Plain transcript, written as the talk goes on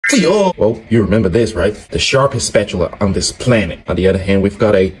Well, you remember this, right? The sharpest spatula on this planet. On the other hand, we've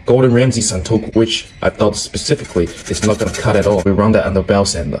got a golden Ramsay Santoku, which I thought specifically is not gonna cut at all. We run that on the bell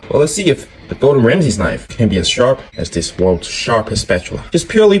sander. Well, let's see if the golden Ramsay's knife can be as sharp as this world's sharpest spatula. Just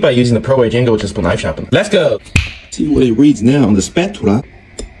purely by using the Pro Edge angle just for knife sharpening. Let's go! See what it reads now on the spatula.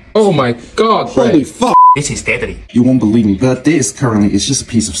 Oh my god, holy fuck! This is deadly. You won't believe me, but this currently is just a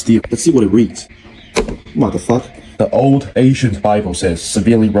piece of steel. Let's see what it reads. Motherfucker. The old Asian Bible says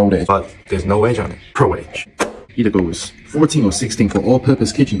severely rolled edge, but there's no edge on it. Pro Edge. Either goes 14 or 16 for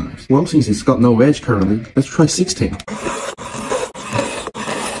all-purpose kitchen knives. Well, since it's got no edge currently, let's try 16.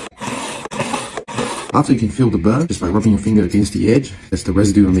 After you can feel the burn, just by rubbing your finger against the edge, that's the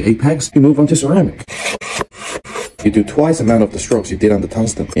residue on the apex, you move on to ceramic. You do twice the amount of the strokes you did on the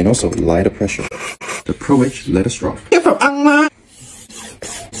tungsten, and also lighter pressure. The Pro Edge leather strop.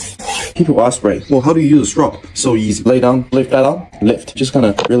 People ask, Ray, well, how do you use a strop? So easy. Lay down, lift that up, lift. Just kind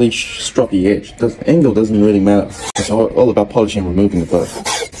of really strop the edge. The angle doesn't really matter. It's all about polishing and removing the burr.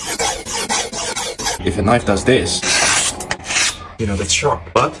 If a knife does this, you know that's sharp.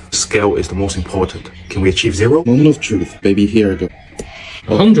 But scale is the most important. Can we achieve 0? Moment of truth. Baby, here I go.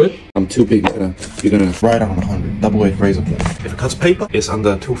 100? I'm too big. You're gonna ride on 100. Double-edged razor blade. If it cuts paper, it's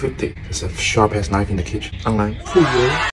under 250. It's a sharp-ass knife in the kitchen. Online.